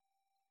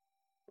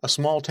A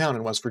small town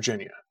in West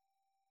Virginia.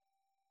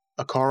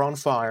 A car on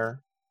fire,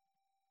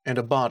 and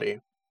a body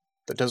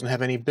that doesn't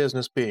have any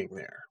business being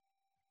there.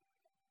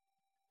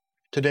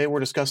 Today we're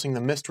discussing the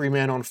mystery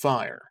man on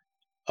fire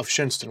of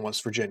Shinnston,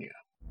 West Virginia.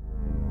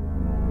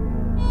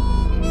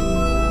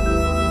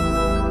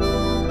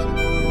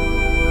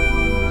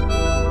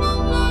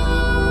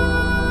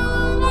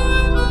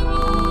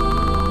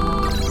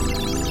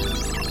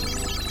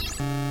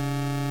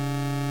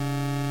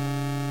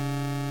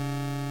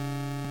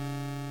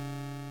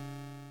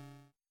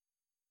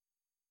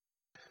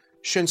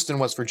 Shinnston,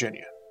 West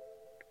Virginia,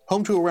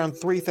 home to around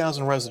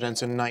 3,000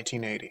 residents in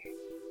 1980.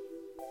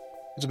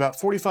 It's about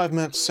 45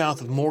 minutes south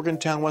of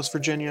Morgantown, West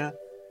Virginia,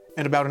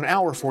 and about an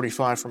hour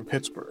 45 from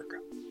Pittsburgh.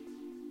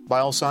 By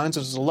all signs,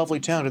 it is a lovely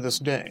town to this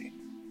day,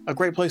 a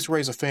great place to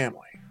raise a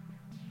family.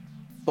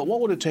 But what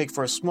would it take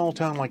for a small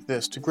town like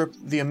this to grip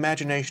the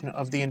imagination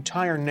of the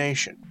entire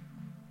nation?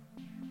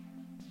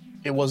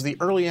 It was the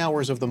early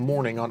hours of the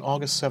morning on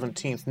August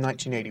 17,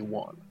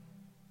 1981.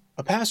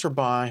 A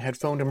passerby had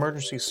phoned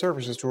emergency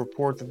services to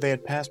report that they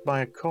had passed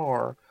by a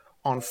car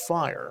on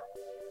fire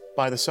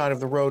by the side of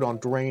the road on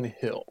Drain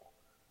Hill.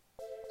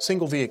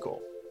 Single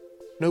vehicle.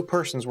 No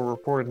persons were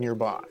reported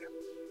nearby.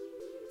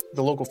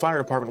 The local fire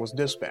department was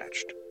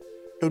dispatched.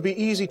 It would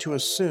be easy to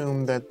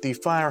assume that the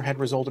fire had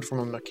resulted from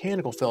a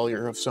mechanical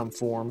failure of some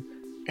form,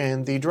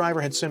 and the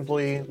driver had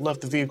simply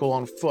left the vehicle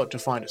on foot to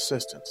find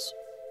assistance.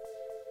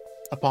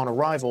 Upon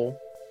arrival,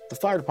 the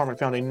fire department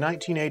found a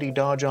 1980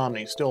 Dodge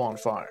Omni still on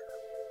fire.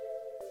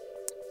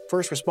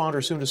 First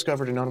responders soon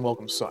discovered an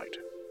unwelcome sight.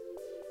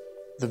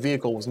 The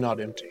vehicle was not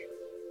empty.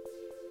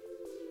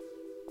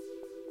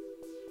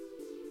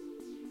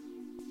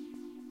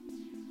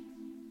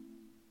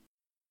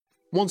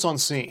 Once on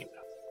scene,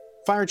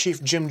 Fire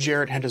Chief Jim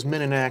Jarrett had his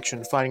men in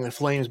action fighting the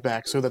flames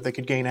back so that they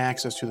could gain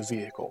access to the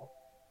vehicle.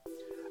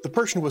 The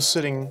person was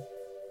sitting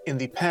in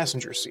the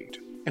passenger seat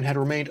and had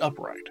remained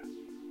upright.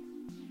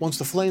 Once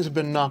the flames had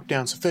been knocked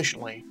down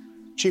sufficiently,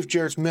 Chief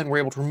Jarrett's men were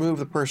able to remove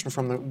the person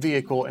from the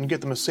vehicle and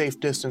get them a safe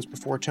distance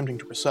before attempting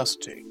to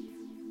resuscitate.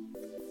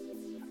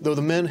 Though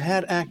the men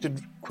had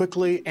acted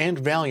quickly and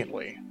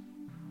valiantly,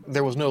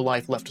 there was no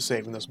life left to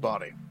save in this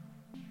body.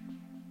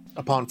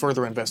 Upon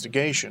further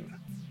investigation,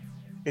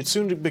 it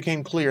soon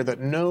became clear that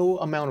no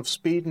amount of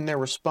speed in their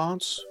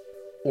response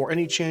or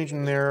any change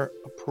in their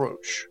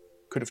approach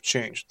could have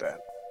changed that.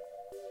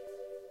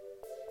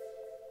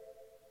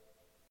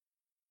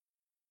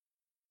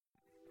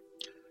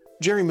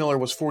 Jerry Miller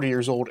was 40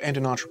 years old and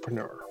an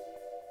entrepreneur.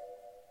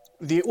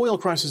 The oil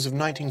crisis of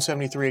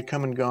 1973 had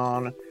come and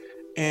gone,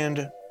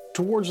 and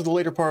towards the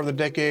later part of the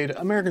decade,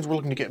 Americans were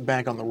looking to get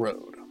back on the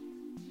road.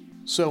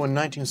 So in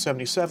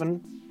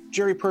 1977,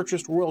 Jerry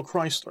purchased Royal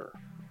Chrysler,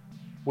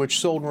 which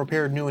sold and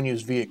repaired new and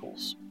used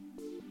vehicles.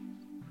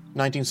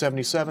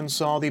 1977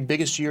 saw the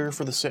biggest year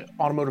for the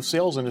automotive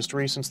sales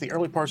industry since the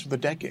early parts of the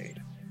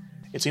decade.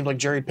 It seemed like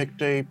Jerry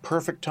picked a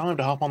perfect time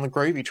to hop on the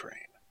gravy train.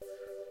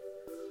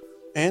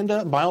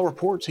 And by all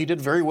reports, he did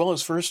very well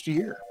his first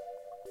year.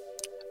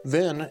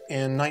 Then,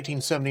 in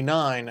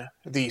 1979,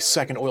 the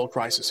second oil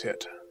crisis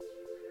hit.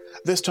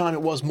 This time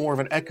it was more of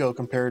an echo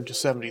compared to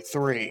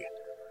 73,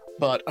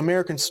 but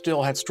Americans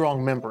still had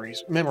strong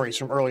memories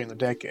from early in the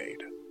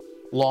decade.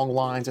 Long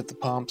lines at the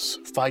pumps,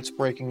 fights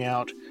breaking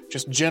out,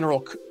 just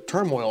general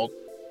turmoil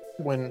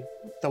when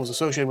that was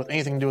associated with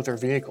anything to do with their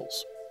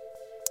vehicles.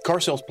 Car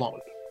sales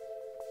plummeted.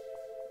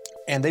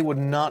 And they would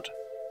not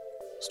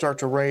start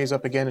to raise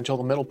up again until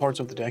the middle parts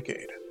of the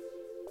decade.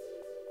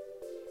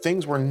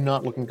 Things were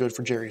not looking good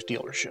for Jerry's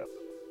dealership,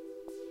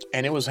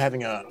 and it was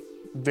having a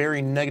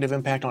very negative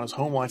impact on his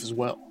home life as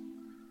well.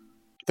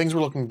 Things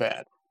were looking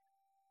bad.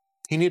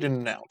 He needed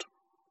an out.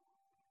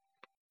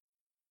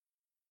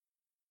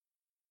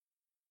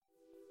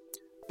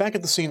 Back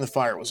at the scene, the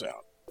fire was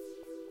out,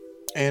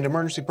 and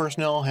emergency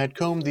personnel had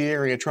combed the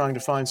area trying to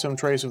find some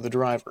trace of the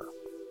driver.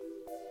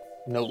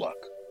 No luck.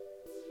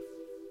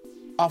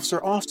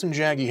 Officer Austin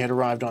Jaggi had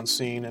arrived on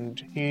scene,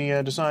 and he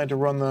decided to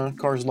run the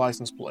car's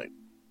license plate.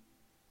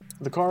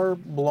 The car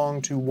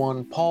belonged to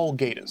one Paul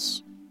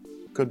Gaddis.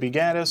 Could be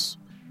Gaddis.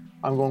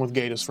 I'm going with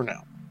Gaddis for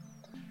now.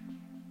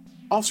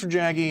 Officer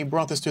Jaggi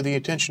brought this to the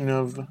attention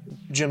of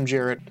Jim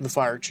Jarrett, the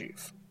fire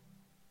chief.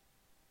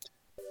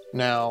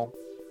 Now,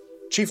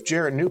 Chief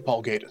Jarrett knew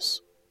Paul Gaddis,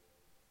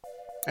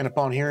 and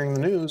upon hearing the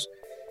news,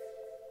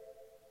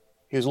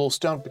 he was a little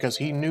stumped because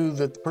he knew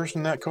that the person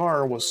in that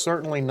car was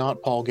certainly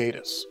not Paul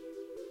Gaddis.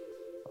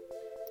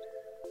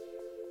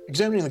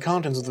 Examining the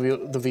contents of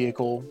the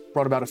vehicle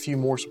brought about a few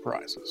more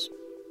surprises.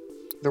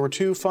 There were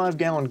two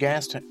 5-gallon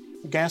gas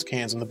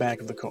cans in the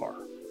back of the car.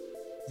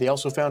 They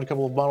also found a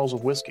couple of bottles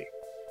of whiskey.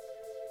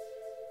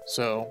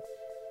 So,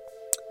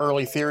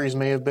 early theories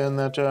may have been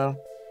that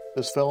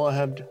this fella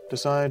had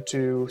decided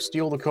to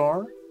steal the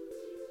car,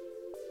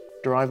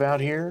 drive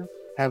out here,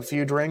 have a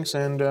few drinks,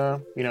 and,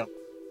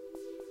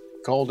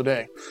 call it a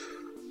day.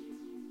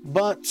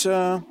 But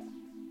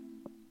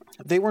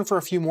they were in for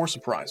a few more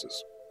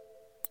surprises.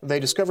 They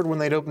discovered when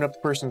they'd opened up the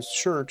person's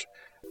shirt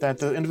that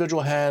the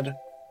individual had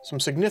some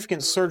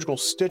significant surgical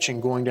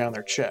stitching going down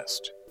their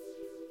chest.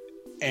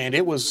 And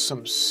it was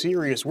some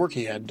serious work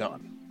he had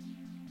done.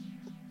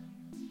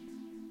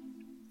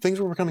 Things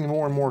were becoming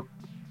more and more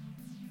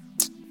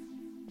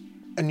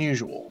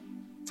unusual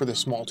for this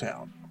small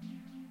town.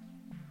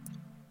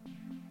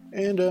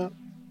 And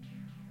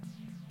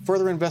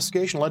further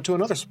investigation led to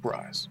another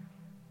surprise.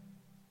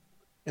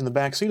 In the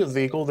back seat of the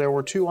vehicle, there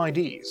were 2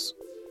 IDs.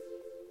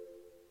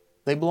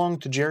 They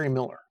belonged to Jerry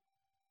Miller.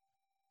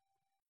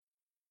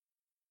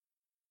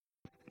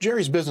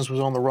 Jerry's business was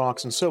on the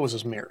rocks, and so was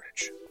his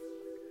marriage.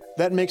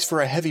 That makes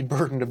for a heavy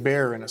burden to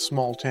bear in a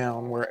small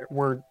town where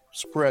word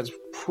spreads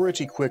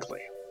pretty quickly.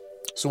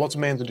 So what's a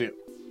man to do?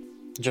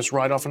 Just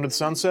ride off into the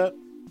sunset?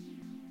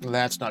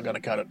 That's not going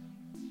to cut it.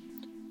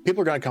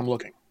 People are going to come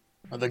looking.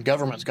 The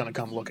government's going to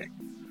come looking.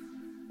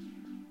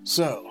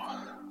 So,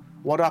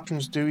 what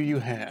options do you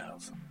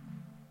have?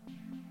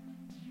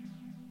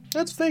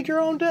 Let's fake your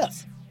own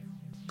death.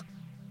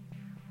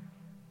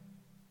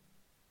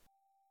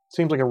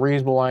 Seems like a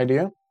reasonable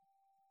idea.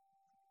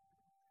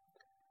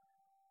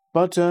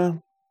 But, they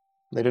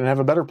didn't have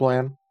a better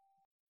plan.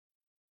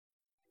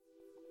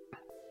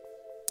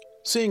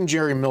 Seeing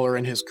Jerry Miller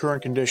in his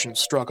current condition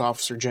struck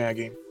Officer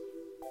Jaggi.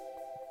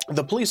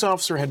 The police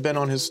officer had been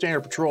on his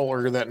standard patrol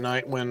earlier that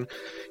night when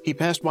he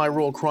passed by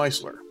Royal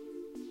Chrysler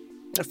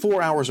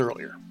 4 hours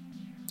earlier.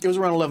 It was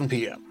around 11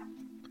 p.m.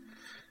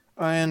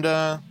 And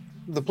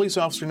the police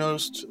officer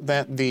noticed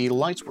that the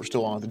lights were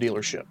still on at the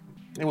dealership.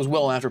 It was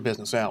well after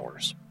business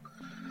hours.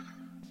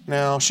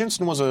 Now,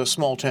 Shinnston was a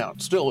small town,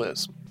 still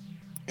is.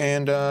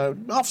 And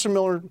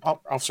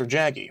Officer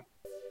Jaggi,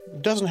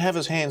 doesn't have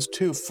his hands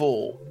too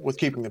full with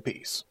keeping the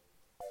peace.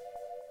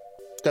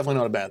 It's definitely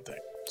not a bad thing.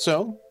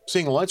 So,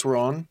 seeing the lights were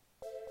on,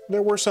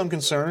 there were some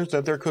concerns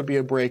that there could be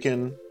a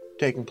break-in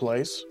taking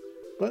place.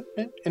 But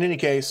in any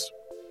case,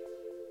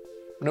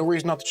 no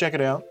reason not to check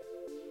it out.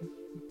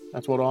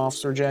 That's what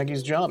Officer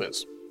Jaggi's job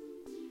is.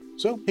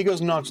 So, he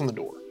goes and knocks on the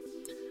door.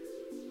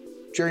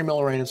 Jerry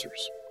Miller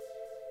answers.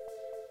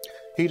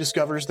 He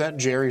discovers that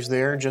Jerry's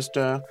there just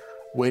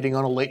waiting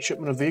on a late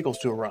shipment of vehicles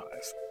to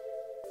arrive.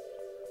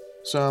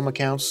 Some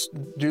accounts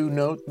do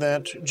note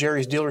that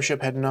Jerry's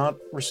dealership had not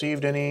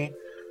received any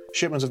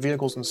shipments of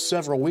vehicles in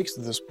several weeks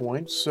at this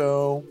point,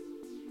 so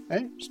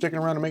hey, sticking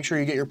around to make sure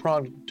you get your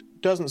product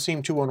doesn't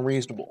seem too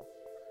unreasonable.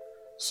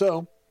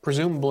 So,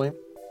 presumably,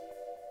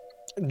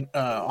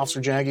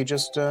 Officer Jaggi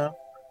just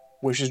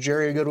wishes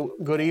Jerry a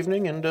good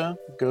evening and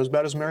goes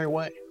about his merry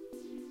way.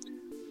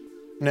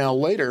 Now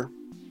later,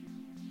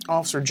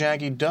 Officer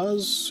Jaggi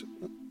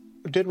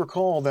did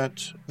recall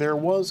that there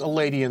was a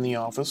lady in the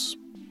office,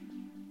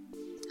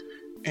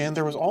 and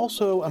there was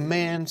also a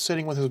man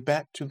sitting with his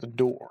back to the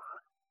door.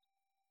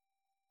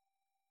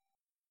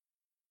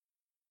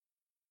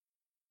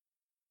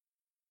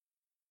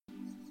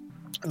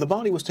 The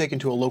body was taken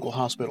to a local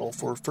hospital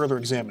for further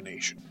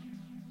examination.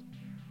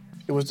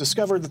 It was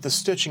discovered that the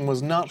stitching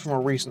was not from a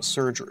recent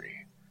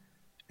surgery.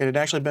 It had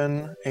actually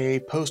been a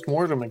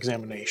post-mortem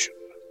examination.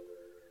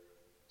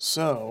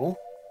 So,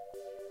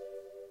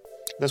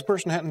 this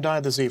person hadn't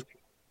died this evening.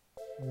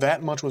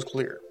 That much was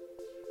clear.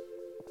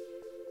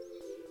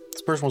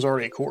 This person was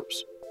already a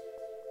corpse.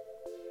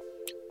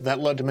 That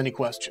led to many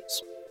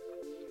questions.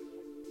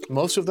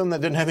 Most of them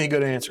that didn't have any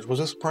good answers. Was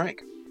this a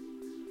prank?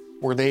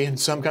 Were they in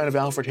some kind of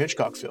Alfred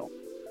Hitchcock film?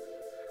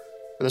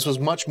 This was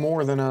much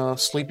more than a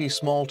sleepy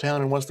small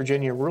town in West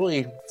Virginia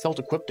really felt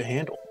equipped to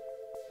handle.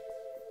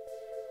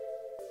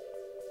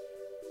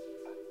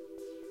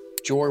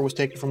 Jewelry was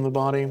taken from the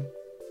body.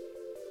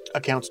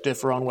 Accounts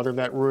differ on whether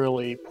that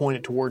really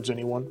pointed towards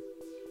anyone.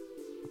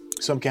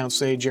 Some accounts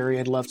say Jerry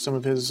had left some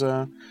of his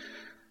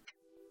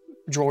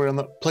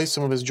placed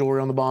some of his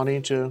jewelry on the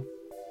body to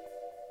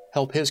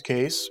help his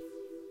case.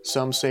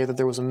 Some say that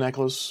there was a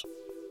necklace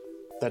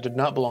that did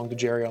not belong to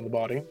Jerry on the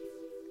body.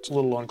 It's a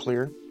little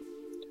unclear.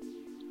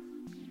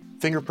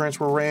 Fingerprints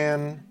were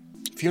ran.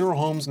 Funeral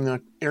homes in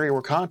the area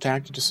were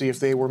contacted to see if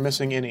they were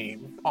missing any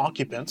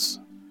occupants.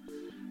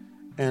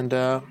 And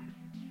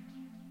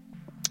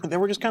they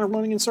were just kind of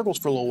running in circles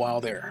for a little while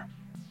there.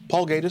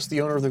 Paul Gatus,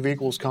 the owner of the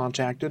vehicle, was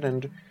contacted,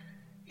 and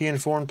he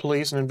informed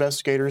police and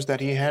investigators that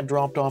he had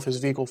dropped off his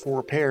vehicle for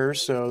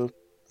repairs, so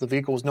the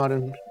vehicle was not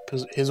in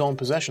his own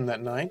possession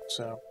that night,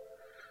 so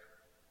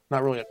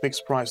not really a big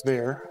surprise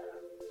there.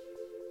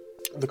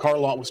 The car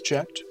lot was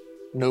checked.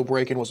 No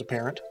break-in was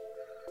apparent.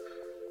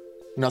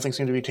 Nothing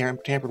seemed to be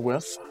tampered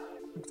with.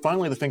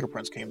 Finally, the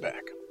fingerprints came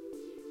back.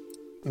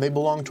 They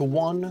belonged to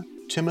one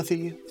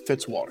Timothy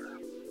Fitzwater.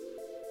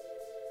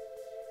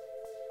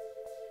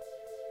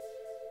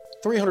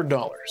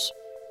 $300.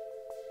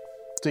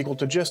 It's equal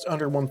to just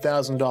under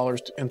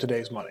 $1,000 in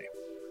today's money.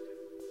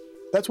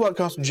 That's what it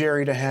cost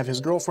Jerry to have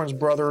his girlfriend's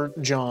brother,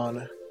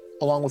 John,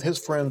 along with his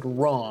friend,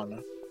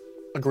 Ron,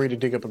 agree to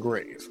dig up a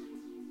grave.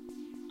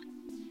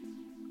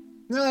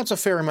 Now, that's a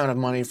fair amount of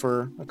money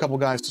for a couple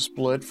guys to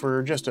split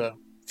for just a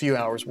few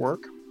hours'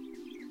 work.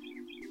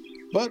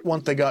 But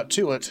once they got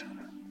to it,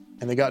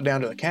 and they got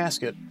down to the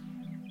casket,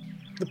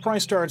 the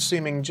price started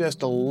seeming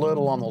just a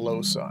little on the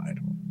low side.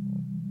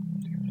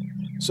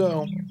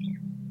 So,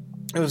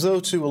 it was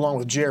those two along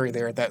with Jerry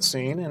there at that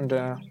scene, and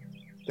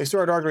they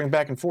started arguing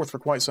back and forth for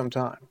quite some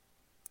time.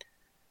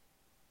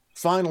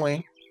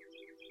 Finally,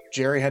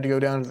 Jerry had to go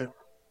down to the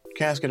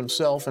casket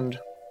himself and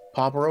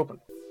pop her open.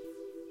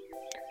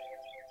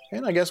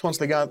 And I guess once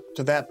they got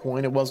to that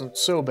point, it wasn't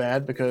so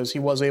bad because he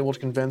was able to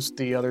convince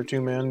the other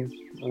two men,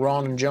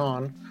 Ron and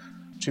John,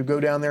 to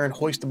go down there and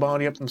hoist the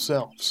body up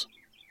themselves.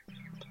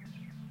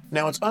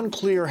 Now, it's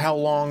unclear how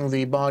long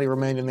the body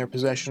remained in their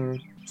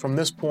possession from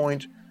this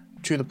point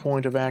to the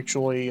point of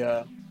actually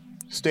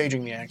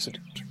staging the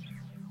accident.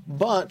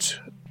 But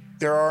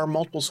there are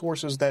multiple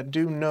sources that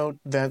do note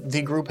that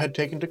the group had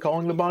taken to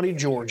calling the body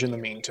George in the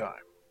meantime.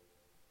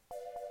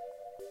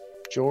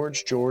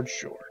 George.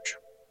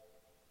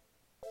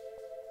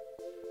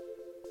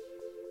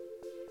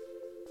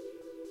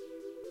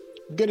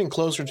 Getting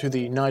closer to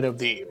the night of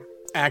the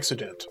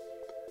accident,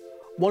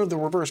 one of the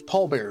reverse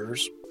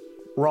pallbearers,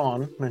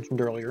 Ron,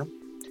 mentioned earlier,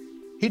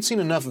 he'd seen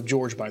enough of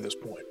George by this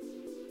point.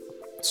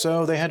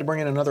 So they had to bring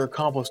in another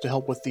accomplice to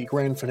help with the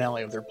grand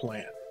finale of their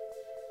plan.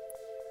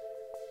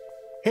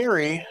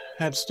 Harry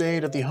had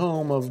stayed at the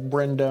home of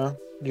Brenda,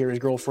 Jerry's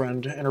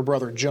girlfriend, and her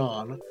brother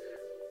John,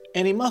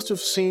 and he must have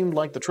seemed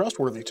like the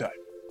trustworthy type.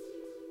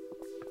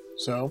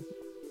 So,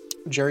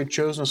 Jerry had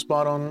chosen a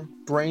spot on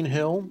Drain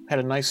Hill, had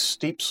a nice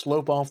steep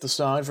slope off the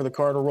side for the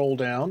car to roll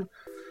down,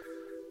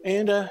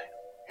 and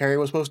Harry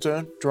was supposed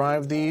to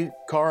drive the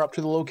car up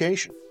to the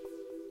location.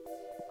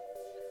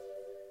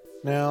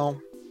 Now,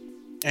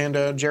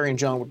 Jerry and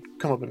John would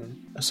come up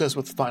and assist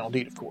with the final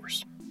deed, of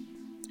course.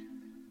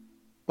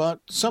 But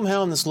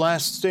somehow in this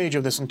last stage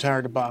of this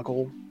entire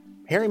debacle,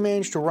 Harry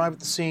managed to arrive at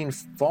the scene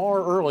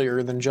far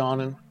earlier than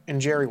John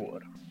and Jerry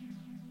would.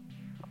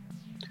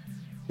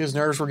 His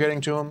nerves were getting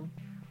to him.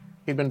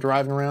 He'd been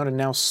driving around and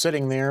now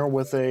sitting there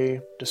with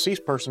a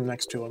deceased person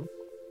next to him.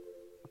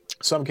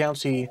 Some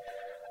accounts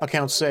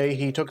say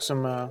he took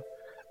some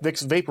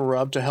Vicks Vapor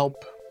Rub to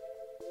help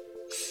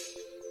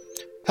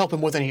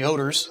him with any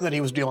odors that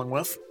he was dealing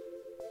with.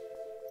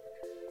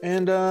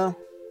 And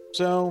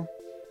so,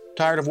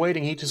 tired of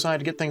waiting, he decided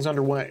to get things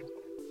underway.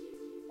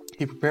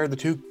 He prepared the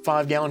 2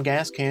 5-gallon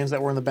gas cans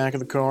that were in the back of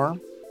the car,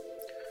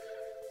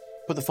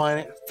 put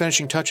the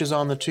finishing touches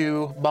on the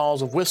 2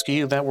 bottles of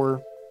whiskey that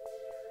were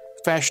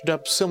fashioned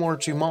up similar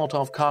to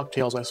Molotov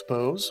cocktails, I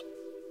suppose.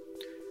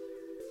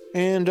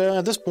 And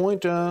at this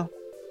point, you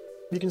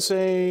can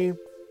say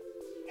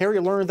Harry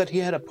learned that he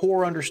had a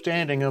poor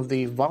understanding of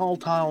the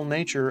volatile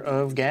nature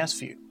of gas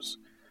fumes,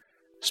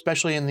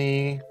 especially in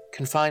the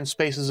confined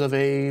spaces of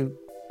a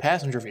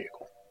passenger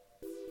vehicle.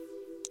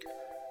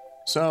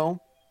 So,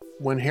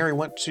 when Harry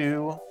went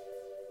to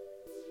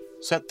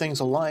set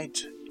things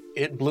alight,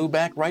 it blew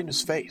back right in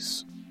his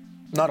face.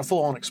 Not a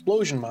full-on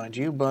explosion, mind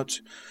you, but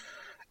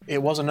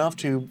it was enough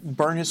to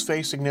burn his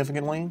face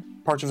significantly,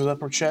 parts of his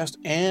upper chest,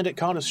 and it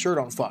caught his shirt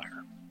on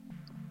fire.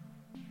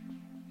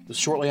 It was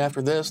shortly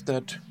after this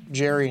that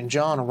Jerry and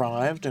John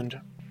arrived, and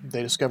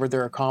they discovered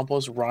their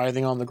accomplice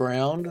writhing on the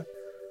ground.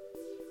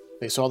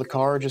 They saw the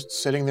car just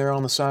sitting there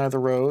on the side of the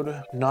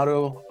road, not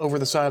over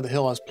the side of the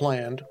hill as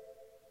planned.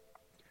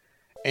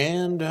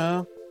 And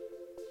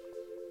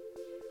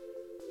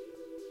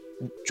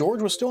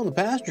George was still in the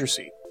passenger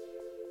seat.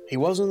 He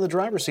wasn't in the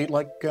driver's seat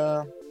like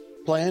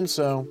planned,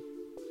 so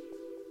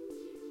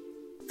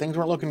things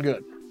weren't looking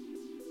good.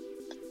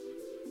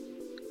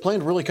 Plan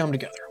to really come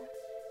together.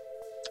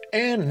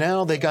 And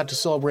now they got to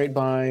celebrate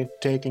by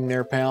taking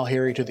their pal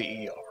Harry to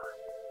the ER.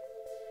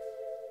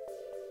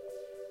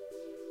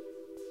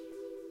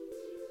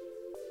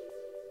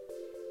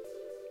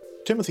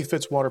 Timothy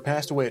Fitzwater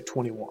passed away at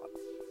 21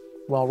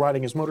 while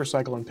riding his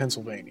motorcycle in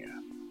Pennsylvania.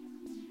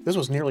 This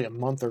was nearly a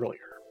month earlier.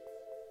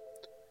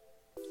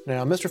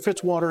 Now, Mr.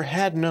 Fitzwater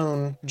had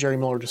known Jerry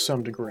Miller to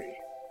some degree.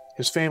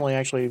 His family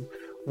actually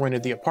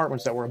rented the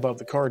apartments that were above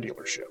the car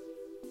dealership.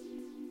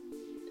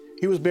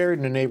 He was buried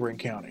in a neighboring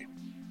county.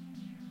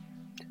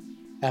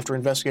 After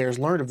investigators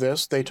learned of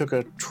this, they took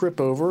a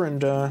trip over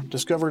and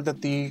discovered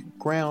that the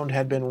ground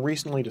had been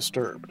recently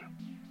disturbed.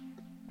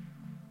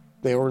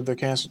 They ordered the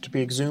casket to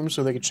be exhumed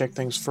so they could check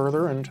things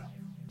further, and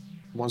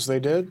once they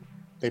did,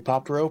 they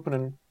popped her open,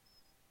 and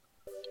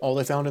all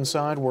they found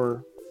inside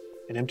were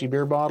an empty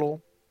beer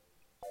bottle,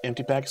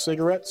 empty pack of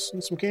cigarettes,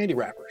 and some candy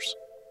wrappers.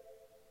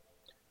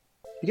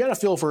 You gotta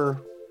feel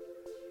for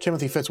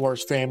Timothy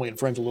Fitzwater's family and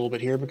friends a little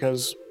bit here,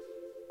 because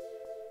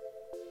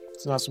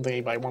it's not something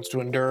anybody wants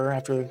to endure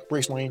after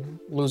recently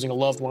losing a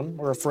loved one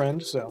or a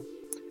friend, so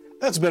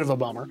that's a bit of a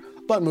bummer.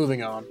 But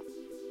moving on.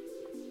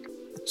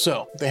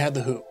 So, they had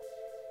the who.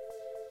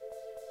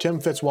 Tim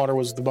Fitzwater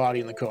was the body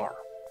in the car.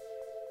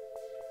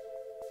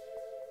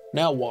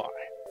 Now why?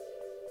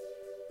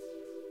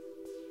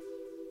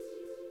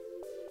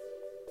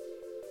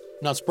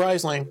 Not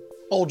surprisingly,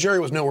 old Jerry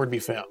was nowhere to be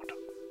found.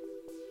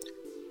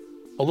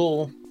 A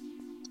little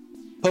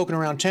poking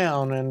around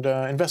town, and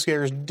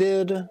investigators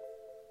did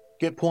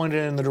get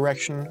pointed in the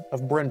direction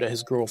of Brenda,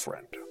 his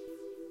girlfriend.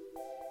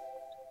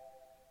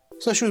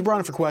 So she was brought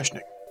in for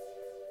questioning.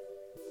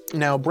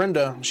 Now,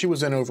 Brenda, she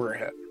was in over her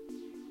head.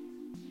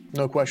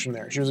 No question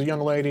there. She was a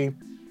young lady,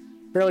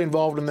 barely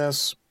involved in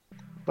this,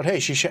 but hey,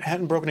 she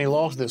hadn't broken any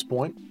laws at this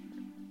point.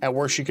 At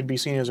worst, she could be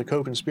seen as a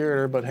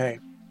co-conspirator, but hey.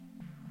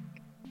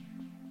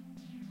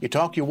 You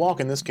talk, you walk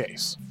in this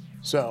case.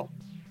 So,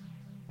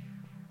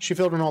 she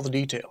filled in all the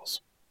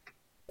details.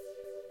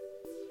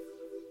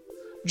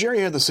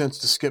 Jerry had the sense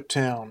to skip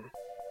town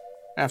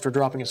after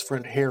dropping his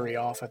friend Harry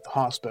off at the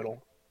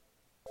hospital.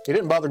 He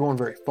didn't bother going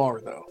very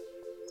far, though.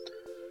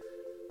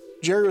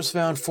 Jerry was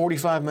found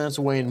 45 minutes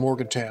away in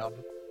Morgantown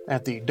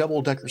at the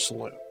Double Decker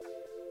Saloon.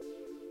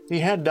 He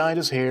had dyed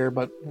his hair,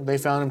 but they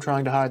found him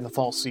trying to hide in the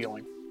false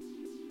ceiling.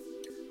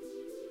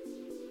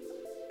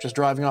 Just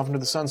driving off into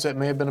the sunset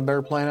may have been a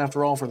better plan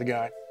after all for the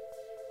guy.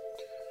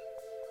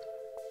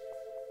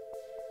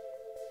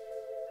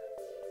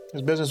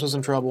 His business was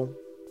in trouble.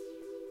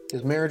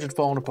 His marriage had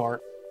fallen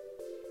apart.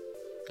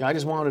 The guy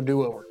just wanted a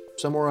do-over,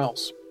 somewhere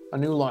else, a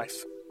new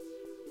life.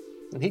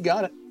 And he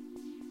got it.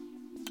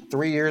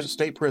 3 years at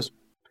state prison.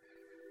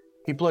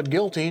 He pled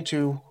guilty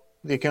to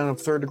the account of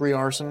third-degree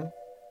arson,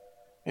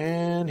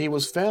 and he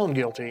was found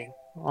guilty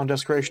on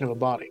desecration of a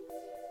body.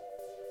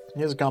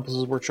 His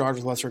accomplices were charged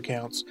with lesser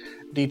counts.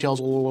 Details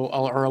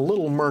are a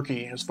little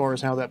murky as far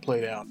as how that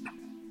played out.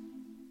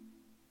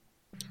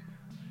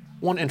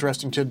 One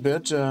interesting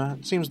tidbit,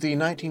 it seems the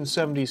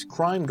 1970s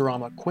crime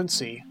drama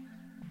Quincy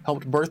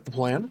helped birth the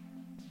plan.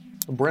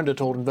 Brenda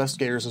told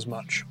investigators as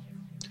much.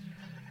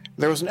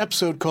 There was an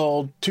episode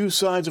called Two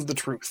Sides of the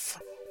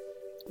Truth.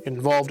 It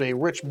involved a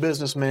rich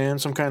businessman,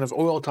 some kind of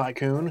oil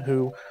tycoon,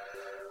 who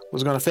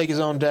was going to fake his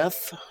own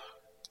death,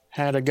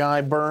 had a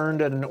guy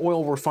burned at an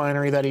oil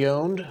refinery that he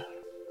owned,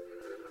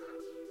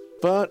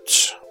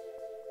 but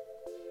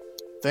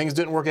things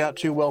didn't work out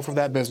too well for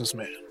that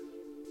businessman.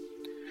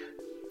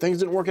 Things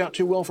didn't work out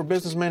too well for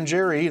businessman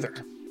Jerry either.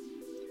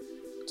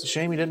 It's a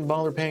shame he didn't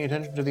bother paying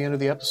attention to the end of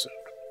the episode.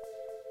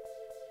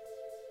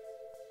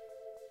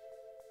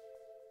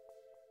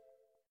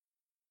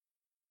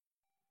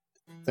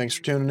 Thanks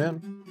for tuning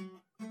in.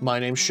 My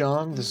name's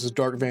Sean. This is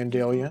Dark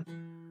Vandalia.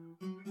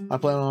 I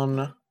plan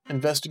on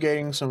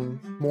investigating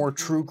some more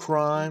true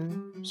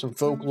crime, some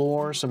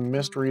folklore, some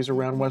mysteries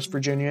around West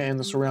Virginia and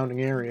the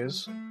surrounding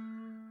areas.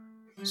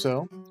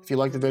 So, if you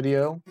like the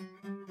video,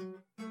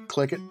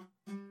 click it.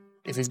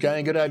 If you've got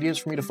any good ideas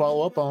for me to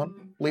follow up on,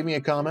 leave me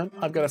a comment.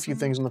 I've got a few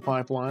things in the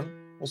pipeline.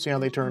 We'll see how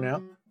they turn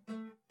out.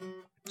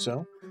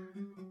 So,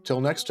 till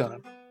next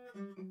time,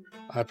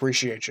 I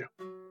appreciate you.